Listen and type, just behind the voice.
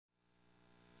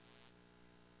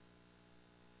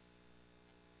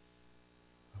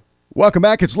Welcome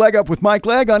back. It's Leg Up with Mike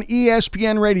Legg on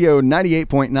ESPN Radio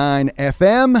 98.9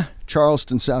 FM,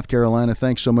 Charleston, South Carolina.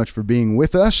 Thanks so much for being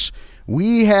with us.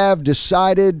 We have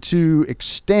decided to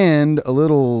extend a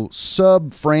little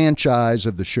sub-franchise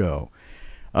of the show.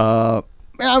 I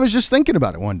was just thinking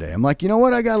about it one day. I'm like, you know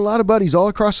what? I got a lot of buddies all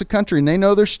across the country, and they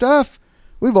know their stuff.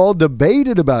 We've all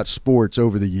debated about sports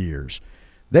over the years.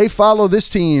 They follow this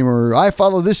team, or I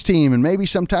follow this team, and maybe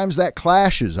sometimes that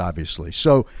clashes, obviously.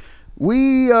 So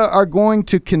we are going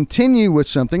to continue with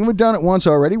something. We've done it once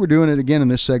already. We're doing it again in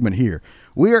this segment here.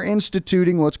 We are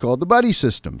instituting what's called the buddy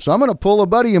system. So I'm going to pull a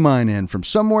buddy of mine in from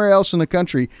somewhere else in the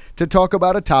country to talk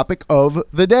about a topic of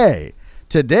the day.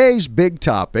 Today's big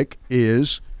topic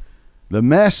is the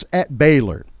mess at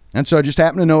Baylor. And so I just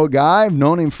happen to know a guy. I've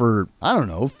known him for,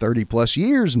 30-plus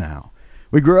years now.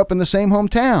 We grew up in the same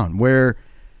hometown where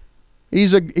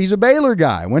he's a Baylor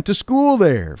guy, went to school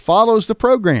there, follows the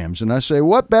programs. And I say,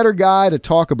 what better guy to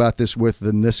talk about this with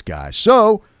than this guy?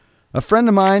 So a friend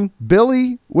of mine,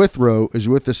 Billy Withrow, is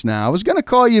with us now. I was going to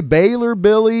call you Baylor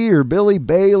Billy or Billy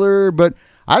Baylor, but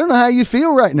I don't know how you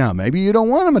feel right now. Maybe you don't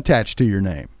want him attached to your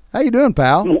name. How you doing,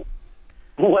 pal?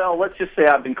 Well, let's just say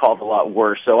I've been called a lot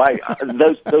worse. So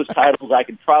those titles I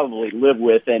could probably live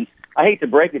with. And I hate to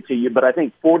break it to you, but I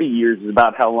think 40 years is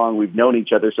about how long we've known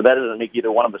each other. So that doesn't make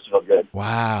either one of us feel good.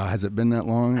 Wow. Has it been that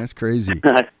long? That's crazy.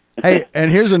 Hey,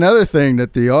 and here's another thing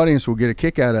that the audience will get a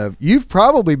kick out of. You've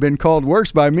probably been called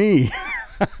worse by me.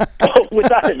 Oh,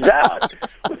 without a doubt.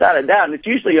 Without a doubt. And it's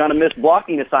usually on a missed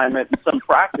blocking assignment in some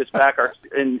practice back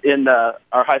in our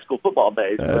high school football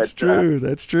days. That's true.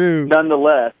 That's true.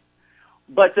 Nonetheless.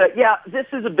 But, this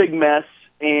is a big mess.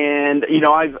 And,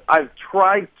 I've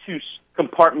tried to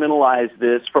compartmentalize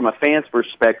this from a fan's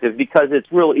perspective because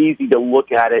it's real easy to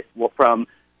look at it from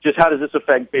just how does this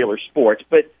affect Baylor sports.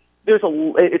 But it's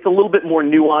a little bit more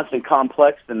nuanced and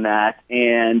complex than that.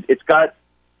 And it's got,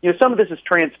 some of this is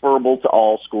transferable to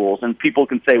all schools. And people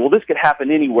can say, well, this could happen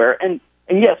anywhere. And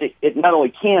yes, it not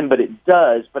only can, but it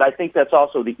does. But I think that's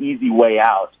also the easy way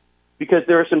out because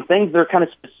there are some things that are kind of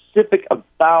specific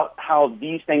about how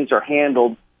these things are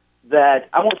handled that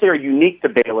I won't say are unique to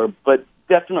Baylor, but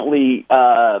definitely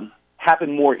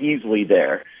happen more easily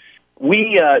there.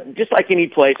 We, just like any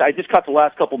place, I just caught the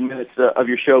last couple minutes of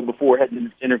your show before heading to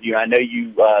this interview. I know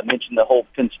you mentioned the whole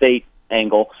Penn State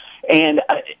angle, and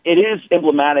it is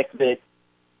emblematic that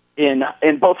in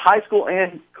both high school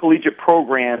and collegiate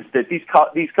programs that these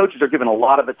coaches are given a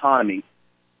lot of autonomy,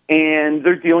 and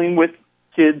they're dealing with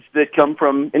kids that come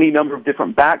from any number of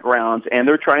different backgrounds, and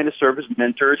they're trying to serve as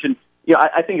mentors. And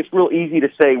I think it's real easy to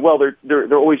say, well,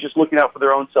 they're always just looking out for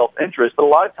their own self-interest, but a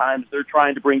lot of times they're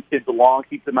trying to bring kids along,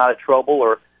 keep them out of trouble,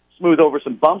 or smooth over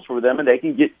some bumps for them, and they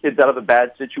can get kids out of a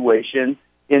bad situation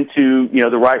into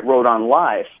the right road on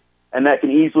life. And that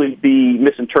can easily be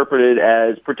misinterpreted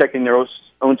as protecting their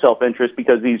own self-interest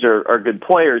because these are good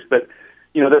players. But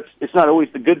it's not always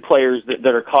the good players that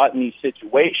are caught in these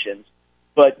situations.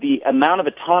 But the amount of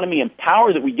autonomy and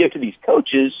power that we give to these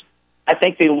coaches, I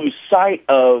think they lose sight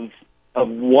of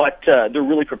what they're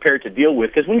really prepared to deal with.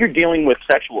 Because when you're dealing with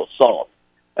sexual assault,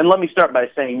 and let me start by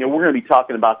saying, we're going to be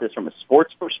talking about this from a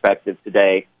sports perspective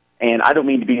today, and I don't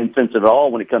mean to be insensitive at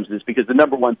all when it comes to this, because the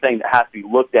number one thing that has to be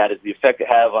looked at is the effect it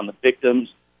has on the victims'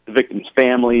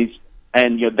 families,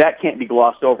 and that can't be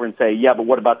glossed over and say, yeah, but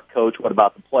what about the coach? What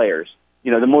about the players?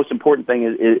 The most important thing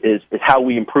is how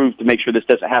we improve to make sure this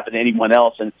doesn't happen to anyone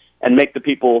else and make the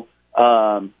people,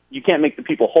 you can't make the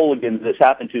people whole again that this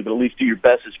happened to, but at least do your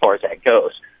best as far as that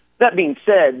goes. That being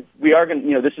said, we are going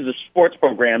to, this is a sports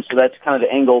program, so that's kind of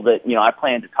the angle that, I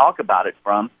plan to talk about it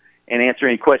from and answer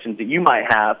any questions that you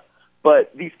might have.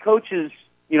 But these coaches,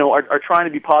 are trying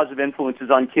to be positive influences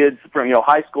on kids from,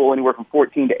 high school anywhere from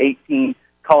 14 to 18,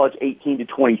 college 18 to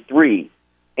 23.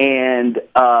 And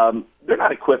they're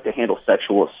not equipped to handle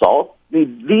sexual assault.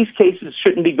 These cases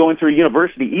shouldn't be going through a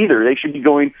university either. They should be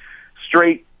going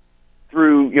straight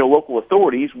through local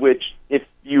authorities, which if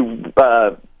you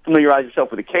familiarize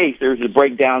yourself with the case, there's a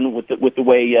breakdown with the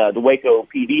way the Waco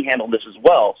PD handled this as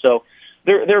well. So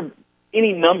there are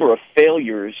any number of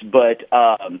failures, but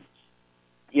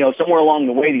somewhere along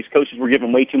the way these coaches were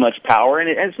given way too much power, and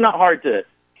it's not hard to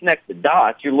connect the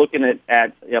dots. You're looking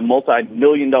at a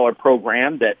multi-million-dollar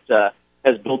program that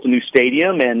has built a new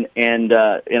stadium, and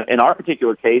in our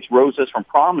particular case, rose us from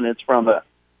prominence from a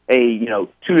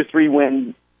 2 to 3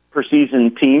 win per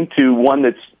season team to one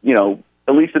that's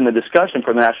at least in the discussion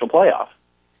for the national playoff.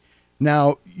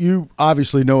 Now, you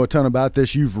obviously know a ton about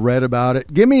this. You've read about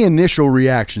it. Give me initial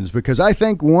reactions, because I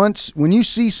think when you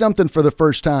see something for the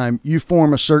first time, you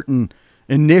form a certain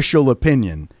initial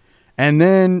opinion, and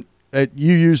then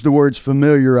you use the words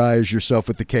familiarize yourself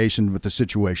with the case and with the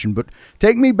situation, but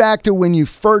take me back to when you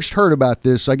first heard about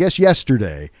this, I guess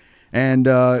yesterday, and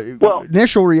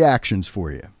initial reactions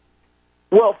for you.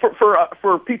 Well,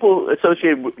 for people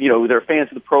associated with, they're fans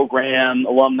of the program,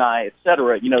 alumni, et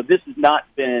cetera, this has not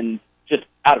been just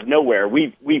out of nowhere.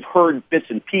 We've heard bits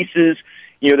and pieces.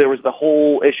 There was the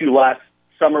whole issue last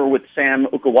summer with Sam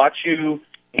Okawachu,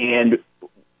 and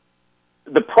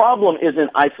the problem is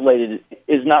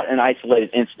not an isolated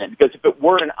incident, because if it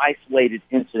were an isolated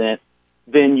incident,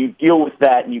 then you deal with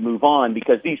that and you move on,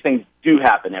 because these things do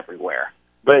happen everywhere.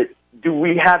 But do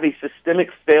we have a systemic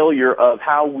failure of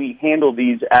how we handle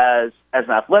these as an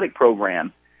athletic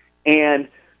program? And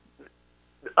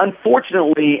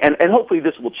unfortunately, and hopefully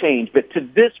this will change, but to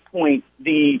this point,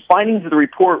 the findings of the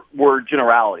report were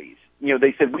generalities.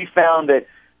 They said, we found that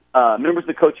members of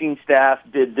the coaching staff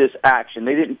did this action.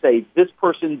 They didn't say this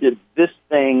person did this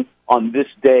thing on this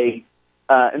day,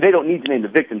 and they don't need to name the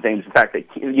victim names. In fact,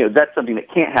 that's something that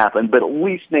can't happen, but at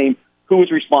least name who was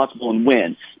responsible and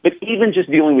when. But even just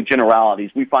dealing with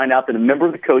generalities, we find out that a member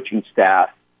of the coaching staff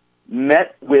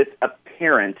met with a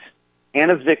parent and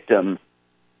a victim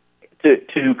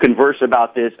to converse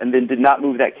about this, and then did not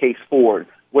move that case forward,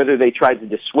 whether they tried to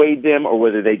dissuade them or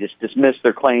whether they just dismissed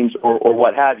their claims or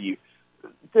what have you.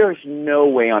 There's no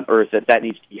way on earth that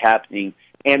needs to be happening.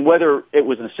 And whether it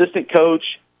was an assistant coach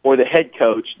or the head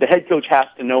coach has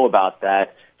to know about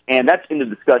that, and that's in the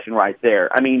discussion right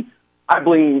there. I mean, I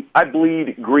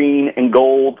bleed green and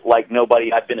gold like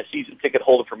nobody. I've been a season ticket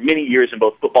holder for many years in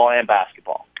both football and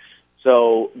basketball.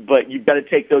 So, but you've got to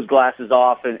take those glasses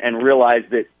off and realize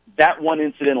that one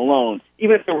incident alone,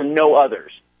 even if there were no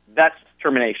others, that's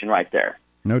termination right there.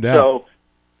 No doubt. So,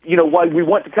 why we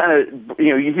want to kind of,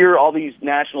 you hear all these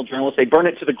national journalists say, burn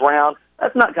it to the ground.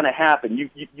 That's not going to happen.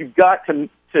 You've got to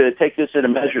take this in a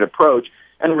measured approach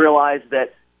and realize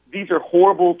that these are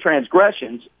horrible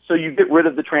transgressions. So you get rid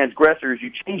of the transgressors,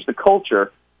 you change the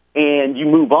culture, and you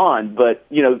move on. But,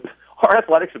 our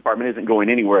athletics department isn't going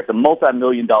anywhere. It's a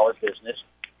multi-million-dollar business,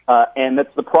 and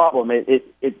that's the problem. It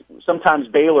sometimes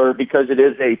Baylor, because it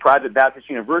is a private Baptist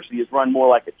university, is run more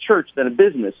like a church than a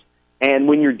business. And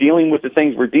when you're dealing with the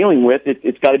things we're dealing with,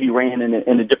 it's got to be ran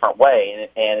in a different way,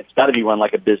 and it's got to be run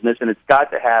like a business, and it's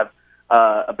got to have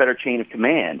a better chain of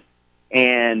command.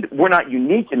 And we're not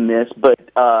unique in this, but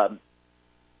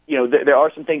there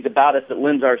are some things about us that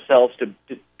lends ourselves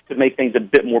to make things a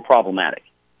bit more problematic.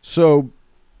 So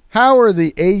how are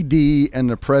the AD and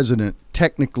the president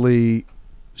technically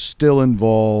still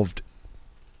involved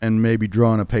and maybe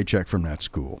drawing a paycheck from that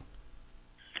school?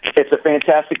 It's a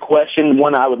fantastic question,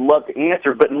 one I would love to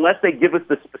answer, but unless they give us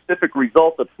the specific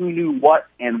results of who knew what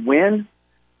and when,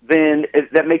 then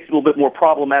that makes it a little bit more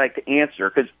problematic to answer.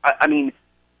 Because,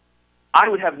 I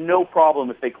would have no problem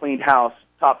if they cleaned house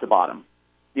top to bottom.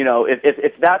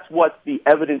 If that's what the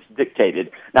evidence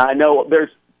dictated. Now, I know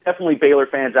there's definitely Baylor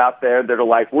fans out there that are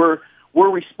like, we're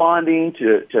responding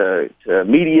to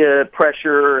media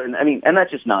pressure, and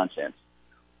that's just nonsense.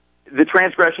 The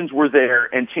transgressions were there,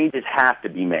 and changes have to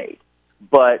be made.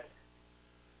 But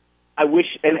I wish,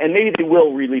 and maybe they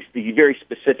will release the very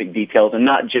specific details and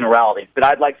not generalities, but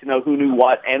I'd like to know who knew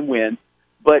what and when.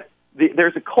 But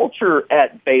there's a culture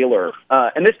at Baylor,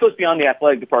 and this goes beyond the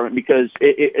athletic department, because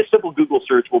a simple Google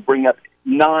search will bring up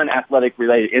non-athletic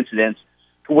related incidents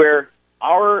to where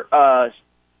our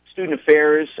student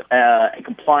affairs and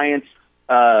compliance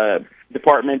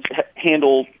departments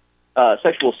handle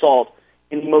sexual assault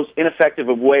in the most ineffective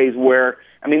of ways, where,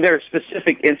 there are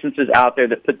specific instances out there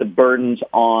that put the burdens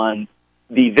on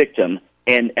the victim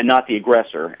and not the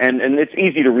aggressor. And it's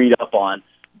easy to read up on.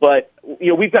 But,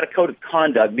 we've got a code of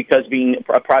conduct because being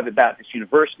a private Baptist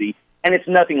university, and it's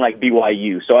nothing like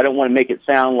BYU. So I don't want to make it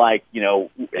sound like,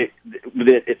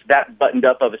 it's that buttoned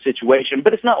up of a situation,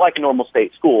 but it's not like a normal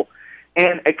state school.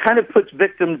 And it kind of puts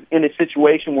victims in a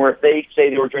situation where if they say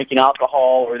they were drinking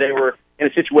alcohol or they were in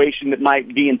a situation that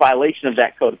might be in violation of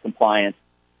that code of compliance,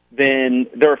 then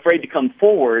they're afraid to come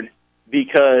forward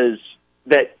because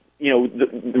that,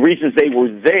 the reasons they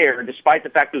were there, despite the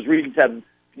fact those reasons have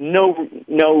no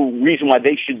reason why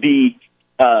they should be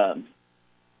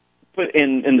put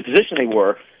in the position they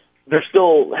were, they're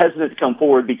still hesitant to come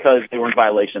forward because they were in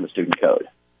violation of the student code.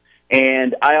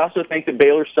 And I also think that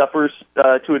Baylor suffers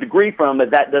to a degree from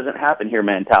that doesn't happen here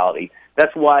mentality.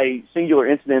 That's why singular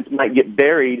incidents might get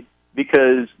buried,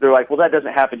 because they're like, well, that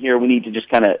doesn't happen here. We need to just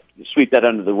kind of sweep that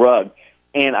under the rug.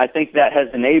 And I think that has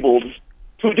enabled,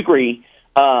 to a degree,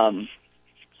 some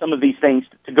of these things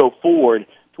to go forward,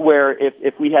 to where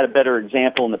if we had a better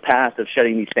example in the past of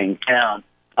shutting these things down,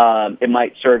 it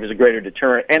might serve as a greater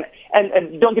deterrent.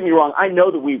 And don't get me wrong, I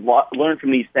know that we've learned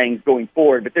from these things going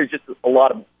forward, but there's just a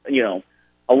lot of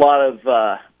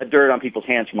dirt on people's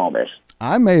hands from all this.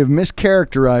 I may have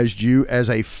mischaracterized you as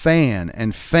a fan,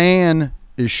 and fan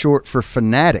is short for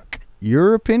fanatic.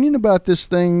 Your opinion about this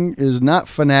thing is not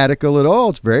fanatical at all.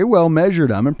 It's very well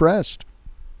measured. I'm impressed.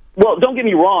 Well, don't get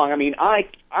me wrong. I mean, I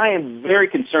am very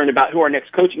concerned about who our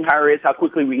next coaching hire is, how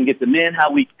quickly we can get them in,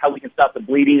 how we can stop the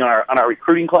bleeding on our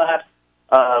recruiting class,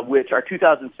 which our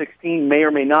 2016 may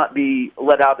or may not be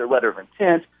let out their letter of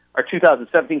intent. Our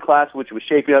 2017 class, which was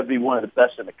shaping up to be one of the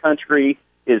best in the country,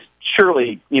 is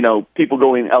surely, people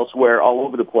going elsewhere all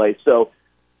over the place. So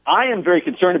I am very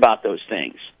concerned about those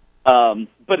things.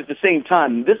 But at the same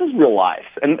time, this is real life,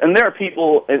 and there are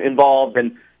people involved,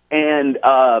 and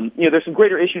there's some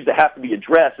greater issues that have to be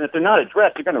addressed, and if they're not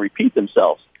addressed, they're going to repeat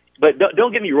themselves. But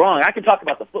don't get me wrong, I can talk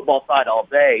about the football side all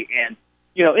day, and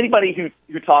anybody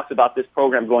who talks about this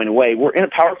program going away, we're in a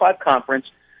Power 5 conference.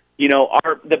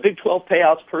 The Big 12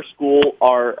 payouts per school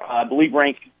are, I believe,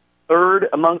 ranked third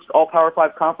amongst all Power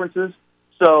 5 conferences.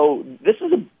 So this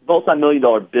is a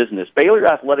multi-million-dollar business. Baylor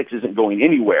athletics isn't going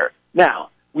anywhere. Now,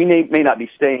 we may not be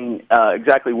staying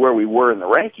exactly where we were in the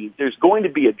rankings. There's going to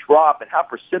be a drop, and how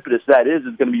precipitous that is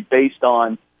going to be based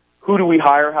on who do we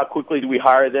hire, how quickly do we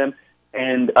hire them,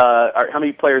 and how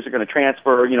many players are going to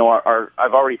transfer.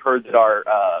 I've already heard that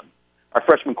our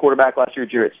freshman quarterback last year,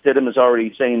 Jarrett Stidham, is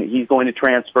already saying that he's going to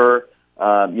transfer.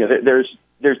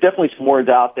 There's definitely some words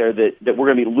out there that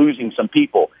we're going to be losing some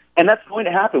people. And that's going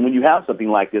to happen when you have something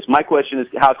like this. My question is,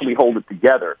 how can we hold it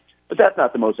together? But that's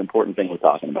not the most important thing we're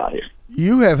talking about here.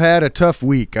 You have had a tough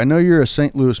week. I know you're a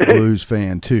St. Louis Blues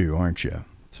fan too, aren't you?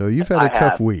 So you've had a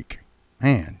tough week.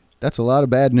 Man, that's a lot of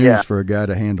bad news for a guy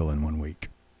to handle in 1 week.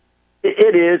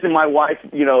 It is, and my wife,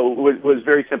 was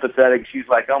very sympathetic. She's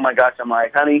like, oh, my gosh. I'm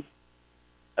like, honey,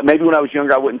 maybe when I was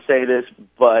younger I wouldn't say this,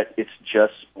 but it's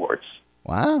just sports.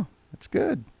 Wow, that's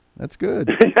good. That's good.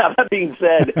 Now, that being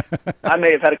said, I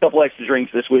may have had a couple extra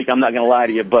drinks this week. I'm not going to lie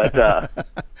to you, but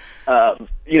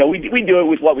we do it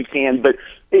with what we can. But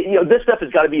this stuff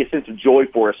has got to be a sense of joy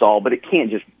for us all, but it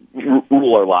can't just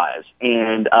rule our lives.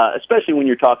 And especially when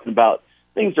you're talking about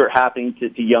things that are happening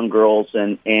to young girls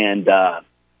and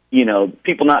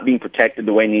people not being protected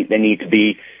the way they need to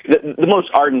be. The most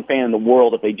ardent fan in the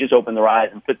world, if they just open their eyes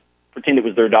and pretend it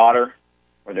was their daughter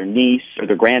or their niece or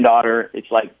their granddaughter, it's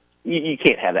like, you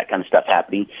can't have that kind of stuff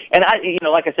happening. And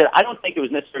like I said, I don't think it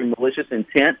was necessarily malicious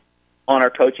intent on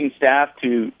our coaching staff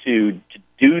to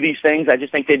do these things. I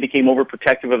just think they became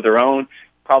overprotective of their own,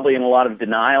 probably in a lot of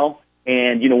denial.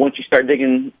 And once you start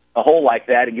digging a hole like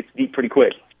that, it gets deep pretty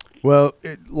quick. Well,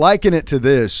 liken it to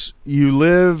this: you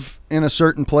live in a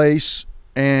certain place,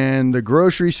 and the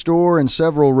grocery store and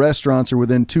several restaurants are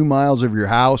within 2 miles of your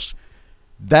house.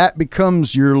 That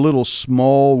becomes your little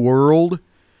small world.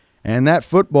 And that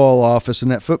football office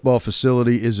and that football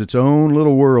facility is its own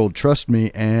little world, trust me.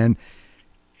 And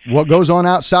what goes on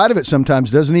outside of it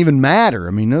sometimes doesn't even matter. I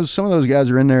mean, some of those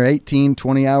guys are in there 18,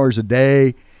 20 hours a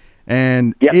day,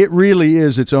 and it really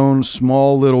is its own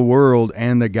small little world.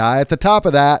 And the guy at the top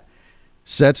of that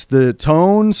sets the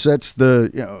tone,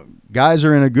 guys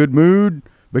are in a good mood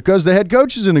because the head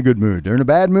coach is in a good mood. They're in a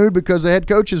bad mood because the head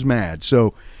coach is mad.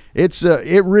 So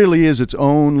it really is its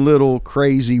own little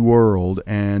crazy world,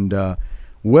 and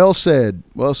well said,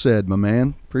 my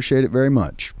man. Appreciate it very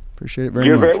much. You're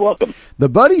very welcome. The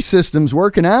buddy system's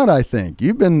working out, I think.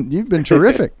 You've been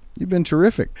terrific. You've been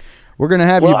terrific. We're going to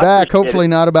have you back. Hopefully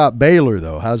not about Baylor,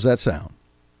 though. How's that sound?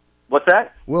 What's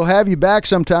that? We'll have you back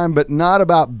sometime, but not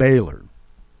about Baylor.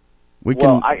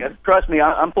 Trust me,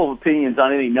 I'm full of opinions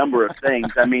on any number of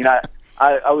things. I mean,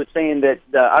 I was saying that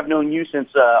I've known you since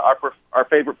our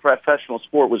favorite professional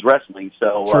sport was wrestling.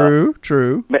 So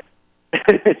true.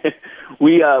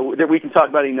 We can talk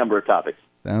about any number of topics.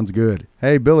 Sounds good.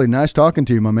 Hey, Billy, nice talking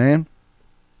to you, my man.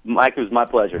 Mike, it was my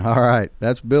pleasure. All right,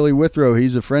 that's Billy Withrow.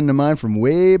 He's a friend of mine from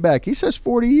way back. He says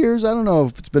 40 years. I don't know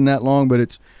if it's been that long, but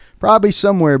it's probably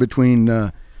somewhere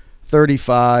between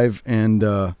 35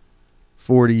 and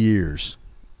 40 years.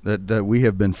 That we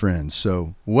have been friends.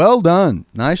 So well done.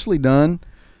 Nicely done.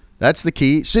 That's the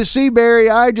key. See, Barry,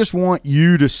 I just want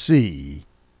you to see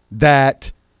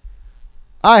that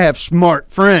I have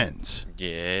smart friends.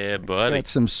 Yeah, buddy. Got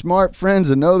some smart friends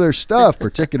that know their stuff,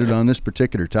 particularly on this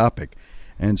particular topic.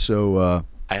 And so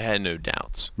I had no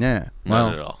doubts. Yeah.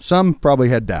 None at all. Some probably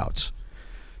had doubts.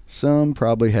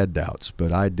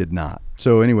 But I did not.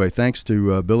 So anyway, thanks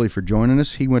to Billy for joining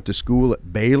us. He went to school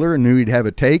at Baylor and knew he'd have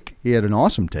a take. He had an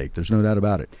awesome take. There's no doubt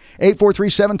about it.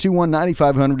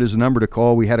 843-721-9500 is the number to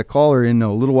call. We had a caller in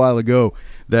a little while ago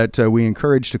that we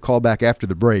encouraged to call back after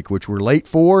the break, which we're late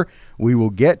for. We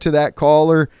will get to that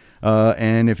caller.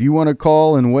 And if you want to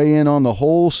call and weigh in on the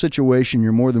whole situation,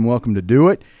 you're more than welcome to do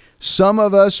it. Some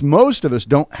of us, most of us,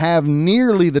 don't have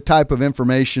nearly the type of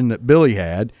information that Billy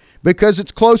had because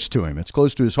it's close to him. It's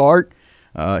close to his heart.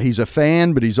 He's a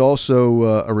fan, but he's also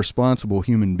a responsible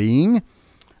human being.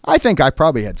 I think I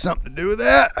probably had something to do with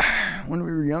that when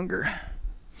we were younger.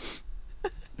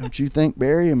 Don't you think,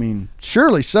 Barry? I mean,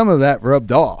 surely some of that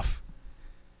rubbed off.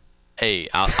 Hey,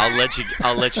 I'll let you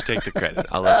take the credit.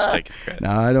 I'll let you take the credit.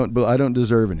 No, I don't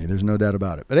deserve any. There's no doubt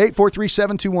about it. But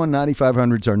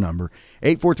 843-721-9500 is our number.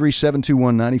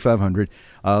 843-721-9500.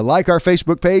 Like our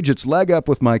Facebook page, it's Leg Up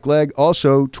with Mike Legg.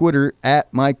 Also, Twitter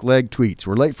at Mike Legg Tweets.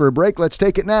 We're late for a break. Let's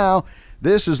take it now.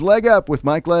 This is Leg Up with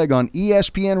Mike Legg on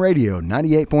ESPN Radio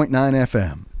 98.9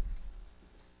 FM.